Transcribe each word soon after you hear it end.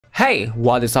Hey,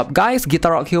 what is up guys?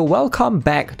 Guitar Rock here, welcome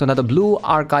back to another Blue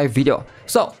Archive video.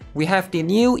 So, we have the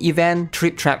new event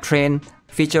Trip Trap Train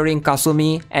featuring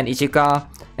Kasumi and Ichika,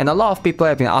 and a lot of people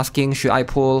have been asking should I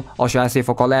pull or should I save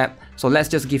for collab. So let's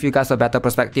just give you guys a better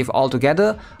perspective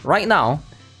altogether. Right now,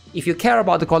 if you care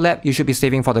about the collab, you should be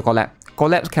saving for the collab.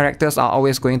 Collab characters are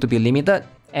always going to be limited,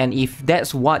 and if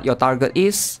that's what your target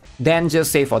is, then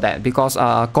just save for that, because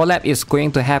collab is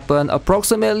going to happen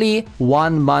approximately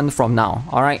 1 month from now.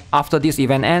 Alright, after this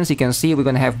event ends, you can see we're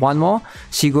going to have one more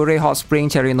Shigure Hot Spring,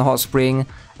 Cherry no Hot Spring,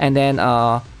 and then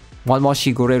one more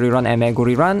Shigure rerun and Megu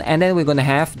rerun, and then we're going to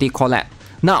have the collab.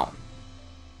 Now,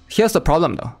 here's the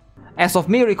problem though. As of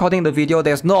me recording the video,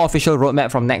 there's no official roadmap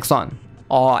from Nexon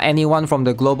or anyone from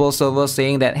the global server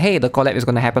saying that hey, the collab is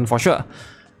going to happen for sure.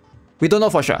 We don't know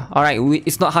for sure. Alright,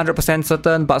 it's not 100%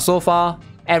 certain, but so far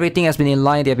everything has been in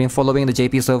line. They've been following the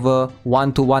JP server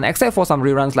 1-to-1, except for some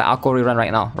reruns like Akko rerun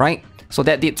right now, right? So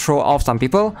that did throw off some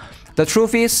people. The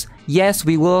truth is, yes,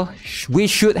 we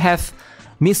should have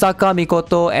Misaka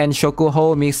Mikoto and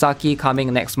Shokuho Misaki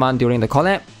coming next month during the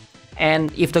collab.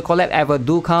 And if the collab ever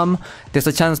do come, there's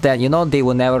a chance that, you know, they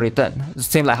will never return.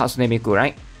 Same like Hatsune Miku,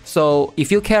 right? So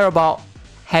if you care about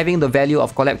having the value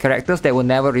of collab characters that will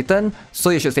never return,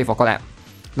 so you should save for collab.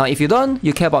 Now if you don't,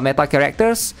 you care about meta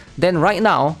characters, then right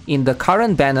now, in the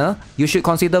current banner, you should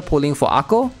consider pulling for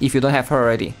Akko if you don't have her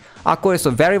already. Akko is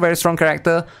a very strong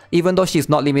character. Even though she's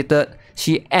not limited,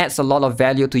 she adds a lot of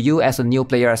value to you as a new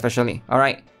player especially,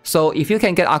 alright? So if you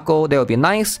can get Akko, that would be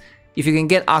nice. If you can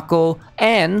get Akko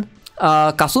and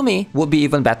Kasumi would be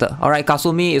even better, alright?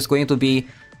 Kasumi is going to be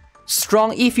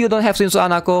strong if you don't have Swimsuit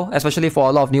Hanako, especially for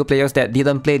a lot of new players that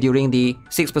didn't play during the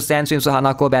 6% Swimsuit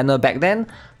Hanako banner back then.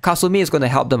 Kasumi is going to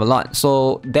help them a lot,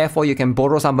 so therefore you can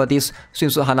borrow somebody's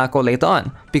Swimsuit Hanako later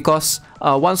on, because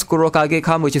once Kurokage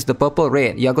come, which is the purple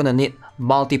raid, you're going to need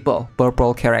multiple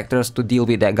purple characters to deal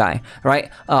with that guy, right?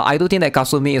 I do think that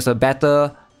Kasumi is a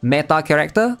better meta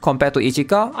character compared to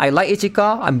Ichika. I like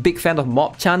Ichika, I'm a big fan of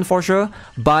Mob-chan for sure,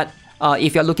 but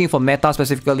if you're looking for meta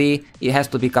specifically, it has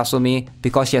to be Kasumi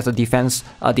because she has a defense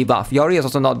debuff. Yori is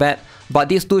also not bad, but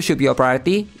these two should be your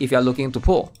priority if you're looking to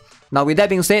pull. Now with that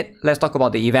being said, let's talk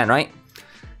about the event, right?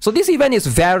 So this event is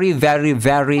very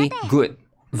good.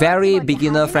 Very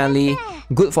beginner friendly,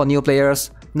 good for new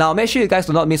players. Now make sure you guys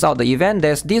do not miss out the event.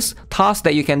 There's this task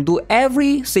that you can do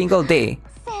every single day.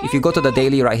 If you go to the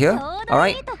daily right here,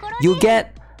 alright, you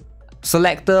get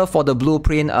selector for the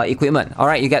blueprint equipment.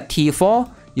 Alright, you get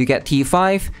T4, you get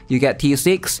T5, you get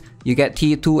T6, you get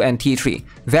T2 and T3.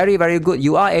 Very good.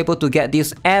 You are able to get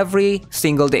this every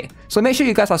single day. So make sure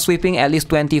you guys are sweeping at least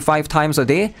 25 times a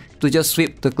day to just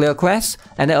sweep the clear quest.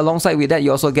 And then alongside with that,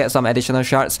 you also get some additional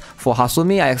shards for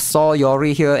Hasumi. I saw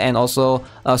Yori here and also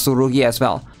Tsurugi as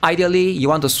well. Ideally, you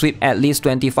want to sweep at least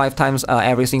 25 times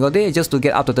every single day just to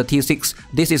get up to the T6.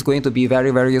 This is going to be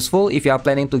very useful if you are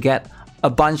planning to get a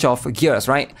bunch of gears,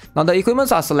 right? Now the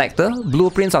equipments are selector,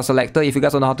 blueprints are selector. If you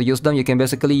guys don't know how to use them, you can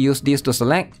basically use these to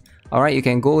select. Alright, you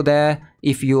can go there.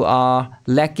 If you are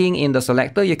lacking in the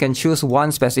selector, you can choose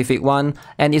one specific one,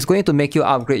 and it's going to make you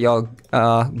upgrade your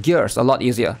gears a lot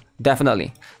easier,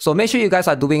 definitely. So make sure you guys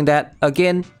are doing that.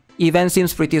 Again, event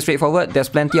seems pretty straightforward. There's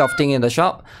plenty of things in the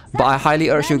shop, but I highly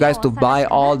urge you guys to buy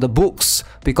all the books,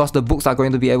 because the books are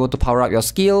going to be able to power up your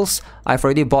skills. I've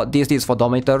already bought this for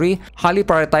dormitory. Highly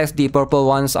prioritize the purple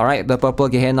ones, alright? The purple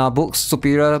Gehenna books,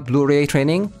 superior Blu-ray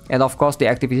training, and of course the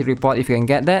activity report if you can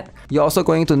get that. You're also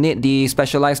going to need the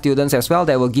specialized students as well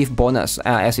that will give bonus.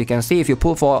 As you can see, if you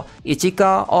pull for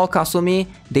Ichika or Kasumi,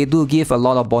 they do give a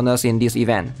lot of bonus in this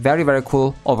event. Very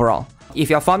cool overall.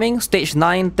 If you're farming, stage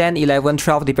 9, 10, 11,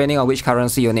 12, depending on which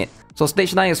currency you need. So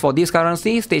stage 9 is for this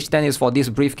currency, stage 10 is for this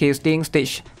briefcase thing,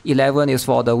 stage 11 is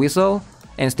for the whistle,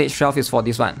 and stage 12 is for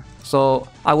this one. So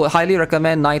I would highly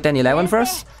recommend 9, 10, 11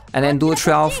 first, and then do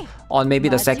 12 on maybe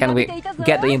the second week.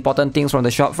 Get the important things from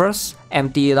the shop first,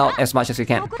 empty it out as much as you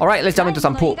can. Alright, let's jump into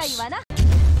some pulls.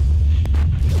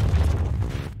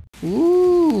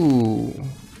 Ooh.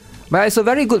 But it's a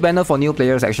very good banner for new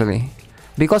players actually.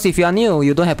 Because if you are new,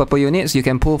 you don't have purple units, you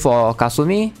can pull for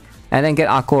Kasumi and then get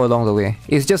Akko along the way.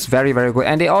 It's just very good.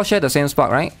 And they all share the same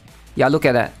spark, right? Yeah, look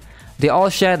at that. They all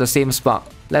share the same spark.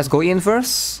 Let's go in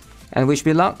first. And wish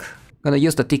me luck. Gonna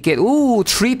use the ticket. Ooh,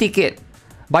 3 ticket.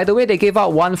 By the way, they gave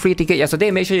out 1 free ticket yesterday.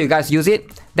 Make sure you guys use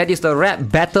it. That is the rap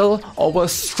battle over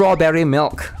strawberry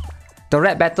milk. The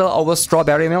rap battle over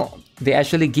strawberry milk. They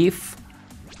actually give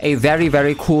a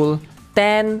very cool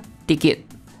 10 ticket.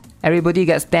 Everybody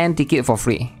gets 10 tickets for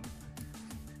free.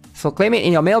 So claim it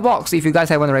in your mailbox if you guys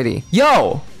haven't already.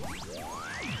 Yo!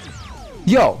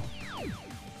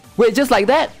 Wait, just like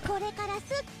that?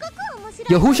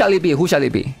 Yo, who shall it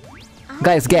be?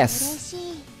 Guys, guess.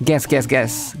 Guess, guess,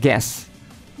 guess, guess.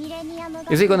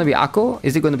 Is it going to be Ako?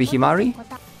 Is it going to be Himari?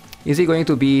 Is it going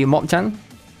to be Mop-chan?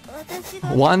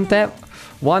 One tap.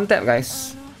 One tap,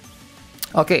 guys.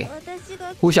 Okay.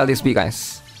 Who shall this be,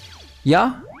 guys?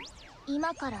 Yeah?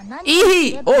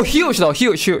 Eehee! Oh, huge though.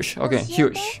 Huge, huge. Okay,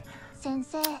 huge.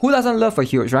 Who doesn't love a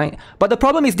huge, right? But the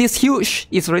problem is this huge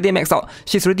is already maxed out.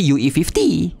 She's already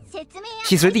UE50.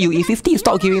 She's already UE50.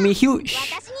 Stop giving me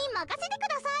huge.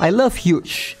 I love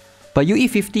huge. But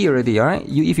UE50 already, alright?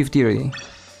 UE50 already.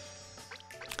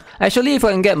 Actually, if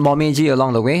I can get Momiji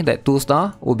along the way, that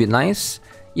 2-star would be nice.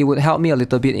 It would help me a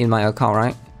little bit in my account,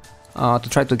 right? To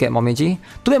try to get Momiji.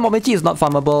 Too bad Momiji is not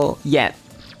farmable yet.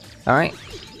 Alright?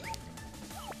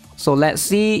 So let's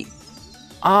see.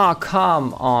 Ah,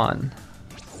 come on.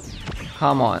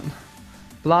 Come on.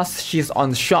 Plus, she's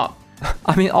on shop.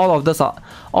 I mean, all of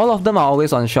them are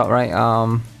always on shop, right?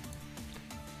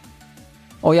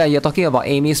 Oh yeah, you're talking about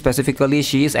Amy specifically.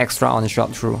 She is extra on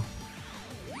shop, true.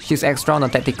 She's extra on the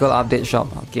tactical update shop.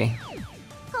 Okay.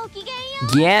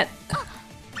 Get.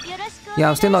 Yeah,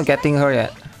 I'm still not getting her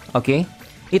yet. Okay.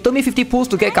 It took me 50 pulls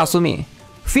to get Kasumi.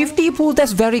 50 pulls,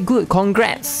 that's very good.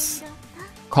 Congrats.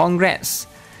 Congrats.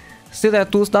 Still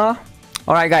at 2-star.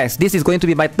 Alright guys, this is going to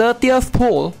be my 30th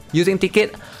pull using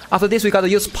ticket. After this, we gotta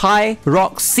use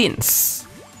Pyroxenes.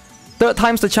 3rd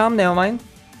time's the charm, never mind.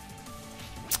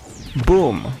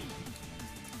 Boom.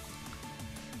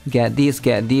 Get this,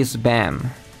 bam.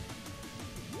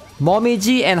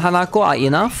 Momiji and Hanako are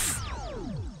enough.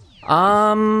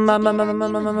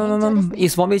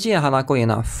 Is Momiji and Hanako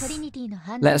enough?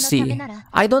 Let's see.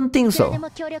 I don't think so.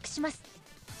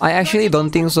 I actually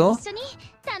don't think so.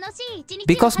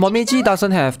 Because Momiji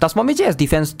doesn't have... Does Momiji has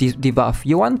defense debuff?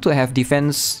 You want to have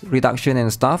defense reduction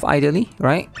and stuff, ideally,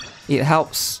 right? It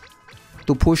helps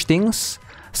to push things.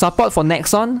 Support for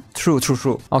Nexon? True, true,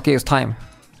 true. Okay, it's time.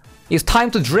 It's time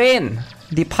to drain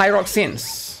the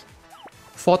Pyroxenes.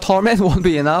 For Torment won't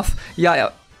be enough. Yeah.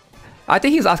 I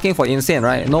think he's asking for Insane,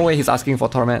 right? No way he's asking for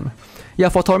Torment. Yeah,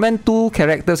 for Torment, 2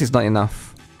 characters is not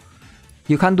enough.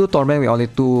 You can't do Torment with only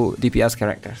 2 DPS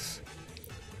characters.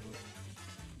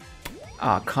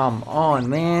 Ah, come on,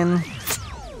 man.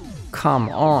 Come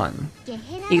on.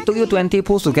 It took you 20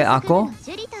 pulls to get Ako?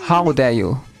 How dare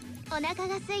you?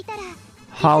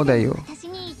 How dare you?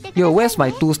 Yo, where's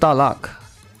my 2-star luck?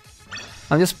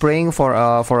 I'm just praying for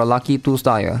a lucky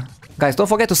 2-star here. Guys, don't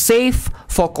forget to save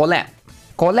for Collab.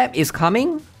 Collab is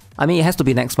coming. I mean, it has to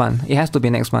be next month. It has to be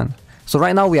next month. So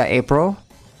right now we are April.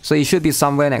 So it should be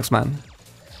somewhere next month.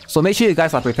 So make sure you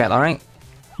guys are prepared, alright?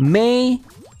 May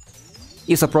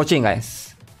is approaching,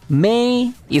 guys.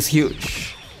 May is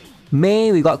huge.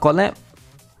 May, we got Collab.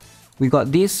 We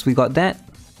got this, we got that.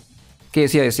 Okay,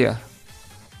 it's here, it's here.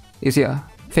 It's here.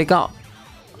 Fake out.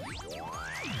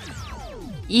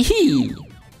 Eehee!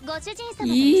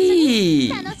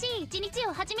 Eee!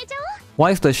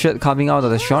 Why is the shirt coming out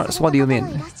of the shorts? What do you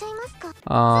mean?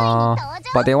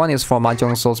 But that one is for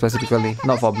Mahjong Soul specifically,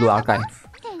 not for Blue Archive.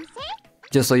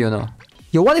 Just so you know.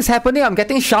 Yo, what is happening? I'm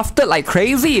getting shafted like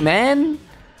crazy, man!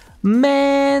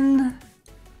 Man,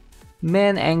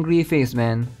 angry face,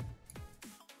 man.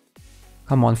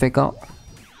 Come on, fake out.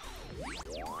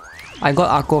 I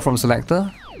got Ako from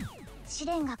Selector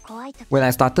when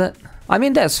I started. I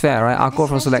mean, that's fair, right? Ako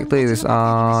from Selector is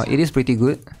it is pretty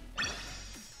good.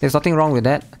 There's nothing wrong with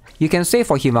that. You can save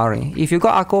for Himari. If you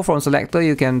got Ako from Selector,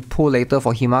 you can pull later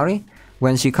for Himari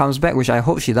when she comes back, which I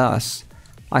hope she does.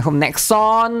 I hope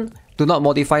Nexon do not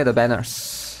modify the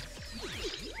banners.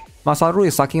 Masaru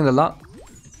is sucking the luck.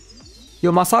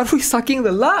 Yo, Masaru is sucking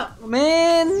the luck,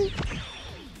 man.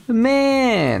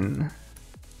 Man,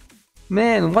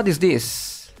 what is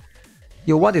this?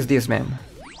 Yo, what is this, man?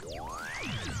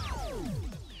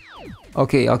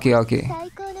 Okay.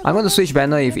 I'm going to switch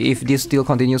banner if this still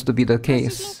continues to be the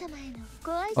case.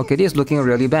 Okay, this is looking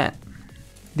really bad.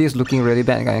 This is looking really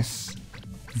bad, guys.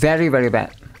 Very, very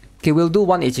bad. Okay, we'll do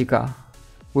one Ichika.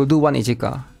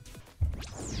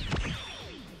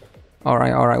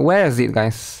 Alright. Where is it,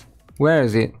 guys? Where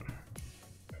is it?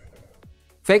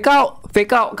 Fake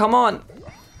out, come on.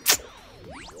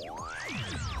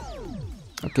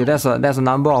 Okay, that's a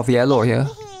number of yellow here.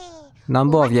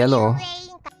 Number of yellow.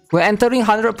 We're entering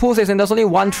 100 pulls and there's only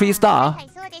one 3-star.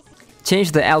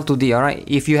 Change the L to D, alright?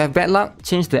 If you have bad luck,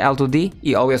 change the L to D.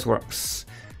 It always works.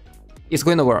 It's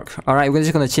going to work. Alright, we're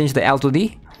just going to change the L to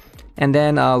D. And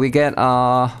then we get,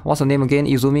 what's her name again?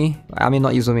 Izumi? I mean,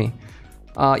 not Izumi.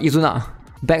 Izuna.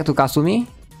 Back to Kasumi.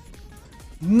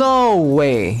 No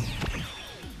way.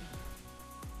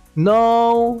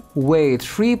 No way.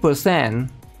 3%.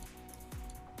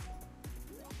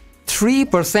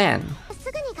 3%.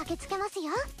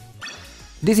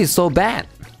 This is so bad.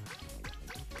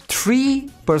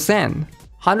 3%.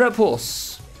 100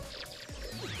 pulls.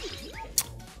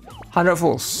 100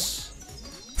 pulls.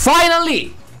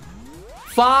 Finally!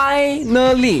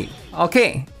 Finally!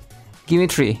 Okay. Give me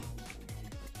 3.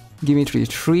 Give me 3.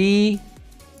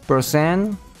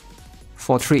 3%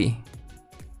 for 3.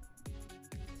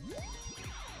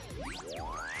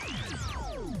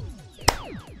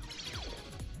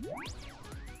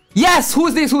 Yes!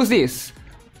 Who's this? Who's this?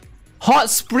 Hot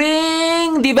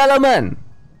Spring Development.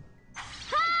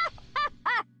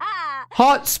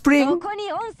 Hot Spring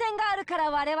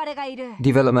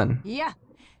Development.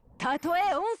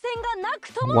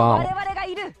 Wow.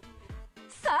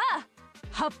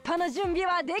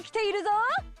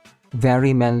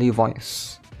 Very manly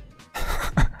voice.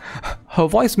 Her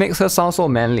voice makes her sound so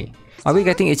manly. Are we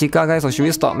getting Ichika, guys, or should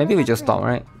we stop? Maybe we just stop,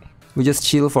 right? We just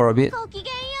chill for a bit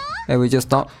and we just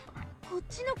stop.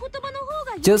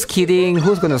 Just kidding.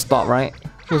 Who's gonna stop, right?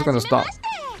 Who's gonna stop?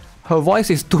 Her voice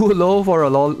is too low for a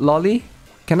lolly.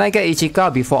 Can I get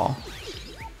Ichika before?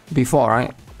 Before,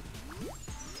 right?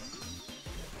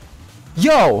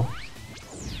 Yo!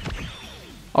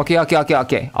 Okay.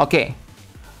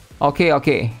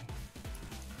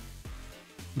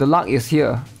 The luck is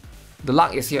here. The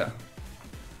luck is here.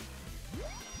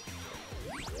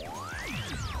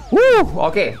 Woo!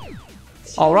 Okay.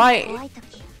 Alright.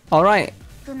 Alright.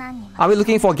 Are we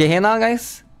looking for Gehenna,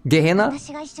 guys? Gehenna?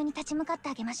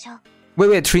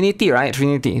 Wait, Trinity, right?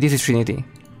 Trinity. This is Trinity.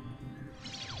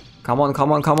 Come on.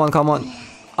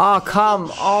 Ah,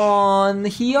 come on,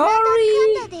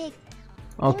 Hiyori!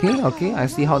 Okay, I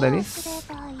see how that is.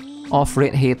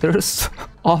 Off-rate haters.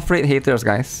 Off-rate haters,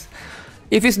 guys.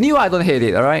 If it's new, I don't hate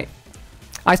it, alright?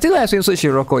 I still have Swimsuit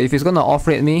Shiroko. If it's gonna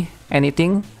off-rate me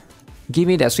anything, give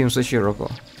me that Swimsuit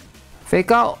Shiroko.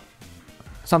 Fake out.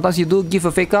 Sometimes you do give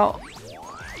a fake out.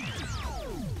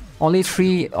 Only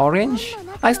 3 orange.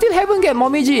 I still haven't get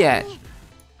Momiji yet.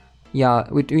 Yeah,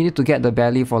 we need to get the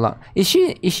belly for luck. Is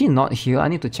she not here? I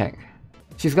need to check.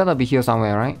 She's gotta be here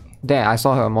somewhere, right? There, I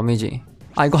saw her, Momiji.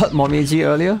 I got Momiji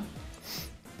earlier.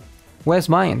 Where's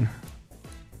mine?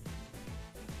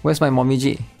 Where's my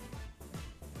Momiji?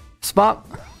 Spark?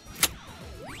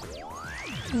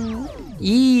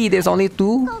 There's only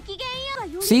 2.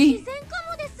 See?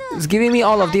 It's giving me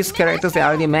all of these characters that I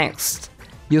already maxed.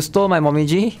 You stole my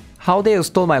Momiji? How dare you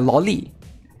stole my lolly?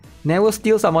 Never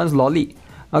steal someone's lolly.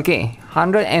 Okay,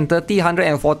 130,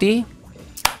 140.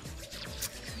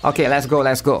 Okay, let's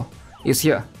go. It's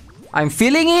here. I'm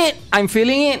feeling it.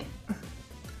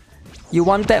 You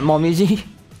want that, Momiji?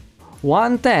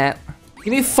 Want that?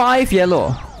 Give me 5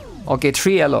 yellow. Okay,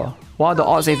 3 yellow. What are the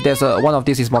odds if there's one of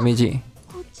these is Momiji?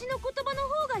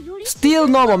 Still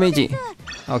no Momiji.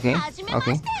 Okay.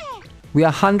 We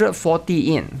are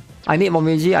 140 in. I need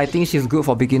Momiji. I think she's good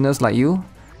for beginners like you.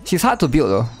 She's hard to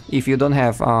build though, if you don't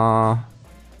have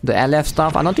the LF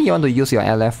stuff. I don't think you want to use your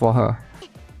LF for her.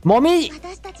 Mommy!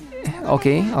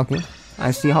 Okay.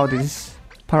 I see how this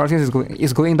Pyroxene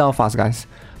is going down fast, guys.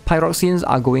 Pyroxenes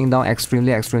are going down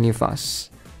extremely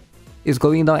fast. It's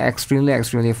going down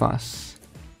extremely fast.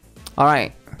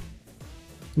 Alright.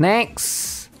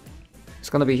 Next. It's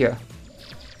gonna be here.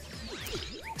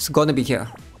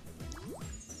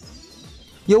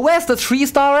 Yo, where's the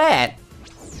 3-star at?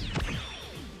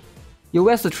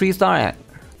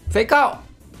 Fake out!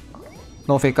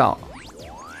 No fake out.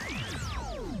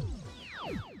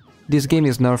 This game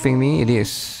is nerfing me, it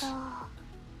is.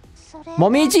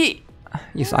 Momiji!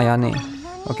 It's Ayane.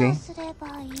 Okay.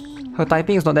 Her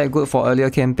typing is not that good for earlier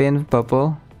campaign,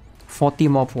 purple. 40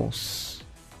 more pulls.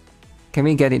 Can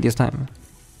we get it this time?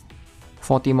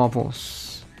 40 more pulls.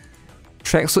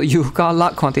 Tracksuit Yuka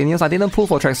luck continues. I didn't pull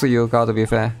for Tracksuit Yuka, to be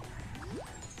fair.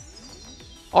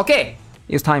 Okay!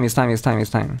 It's time.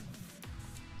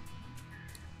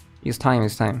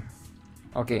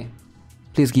 Okay.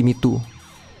 Please give me 2.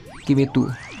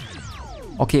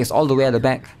 Okay, it's all the way at the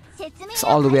back. It's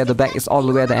all the way at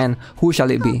the end. Who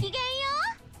shall it be?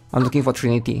 I'm looking for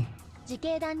Trinity.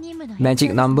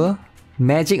 Magic number. You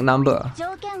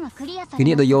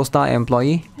need the Yostar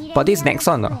employee. But this next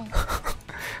one though.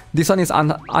 This one is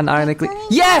unironically.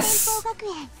 Yes!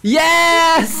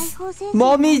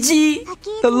 Momiji!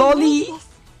 The lolly!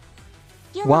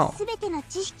 Wow.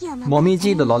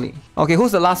 Momiji the lolly. Okay,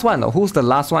 who's the last one though?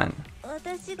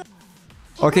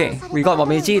 Okay, we got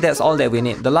Momiji, that's all that we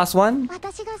need. The last one?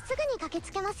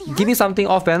 Give me something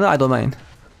off banner, I don't mind.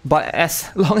 But as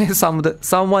long as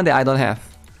someone that I don't have.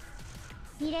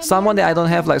 Someone that I don't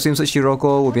have like Swimsuit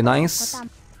Shiroko would be nice.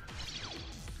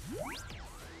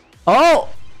 Oh!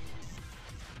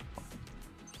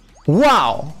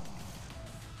 Wow!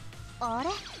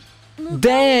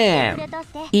 Damn!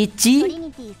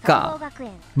 Ichika!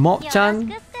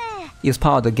 Mob-chan is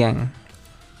part of the gang.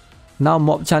 Now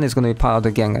Mob-chan is gonna be part of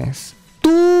the gang, guys.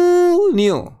 2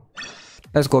 new!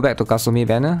 Let's go back to Kasumi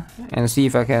banner and see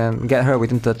if I can get her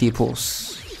within 30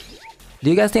 pulls. Do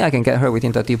you guys think I can get her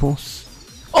within 30 pulls?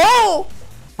 Oh!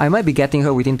 I might be getting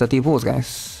her within 30 pulls,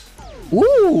 guys.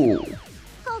 Ooh!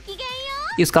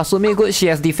 Is Kasumi good? She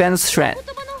has defense shred.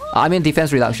 I mean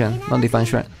defense reduction, not defense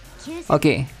shred.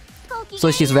 Okay.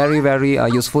 So she's very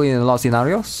useful in a lot of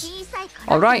scenarios.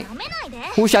 Alright.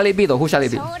 Who shall it be though? Who shall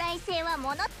it be?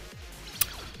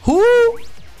 Who?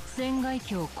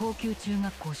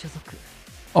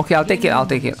 Okay, I'll take it.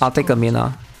 I'll take a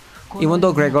Mina. Even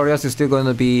though Gregorius is still going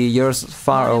to be years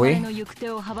far away.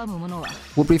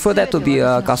 Would prefer that to be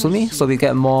Kasumi, so we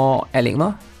get more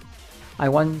Enigma. I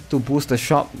want to boost the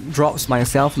shop drops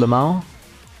myself, Lemao.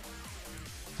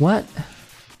 What?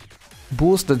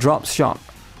 Boost the drops shop.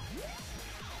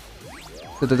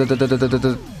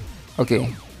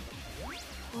 Okay.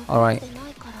 Alright.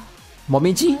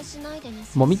 Momiji?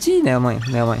 Momiji? Never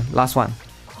mind. Last one.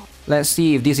 Let's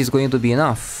see if this is going to be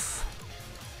enough.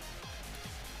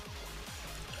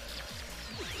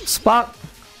 Spark?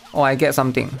 Oh, I get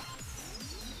something.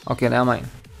 Okay, never mind.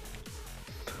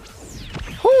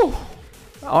 Whew.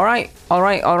 Alright.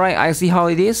 I see how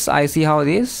it is.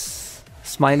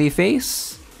 Smiley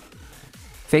face.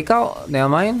 Fake out? Never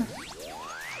mind.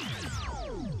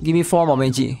 Give me 4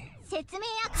 Momiji.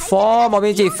 4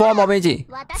 Momiji.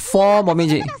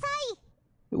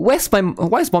 Why is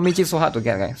Momiji so hard to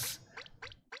get, guys?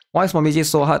 Why is Momiji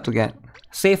so hard to get?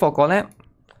 Save for collab?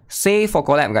 Save for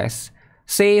collab, guys.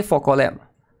 Save for collab.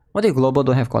 What if global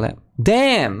don't have collab?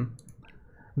 Damn!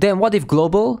 What if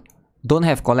global don't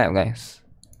have collab, guys?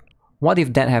 What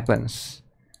if that happens?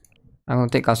 I'm gonna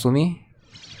take Kasumi.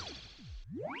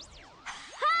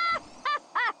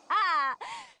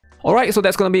 Alright, so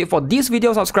that's gonna be it for this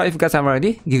video. Subscribe if you guys haven't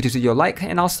already. Give this video a like,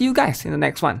 and I'll see you guys in the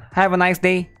next one. Have a nice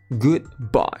day.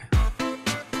 Goodbye.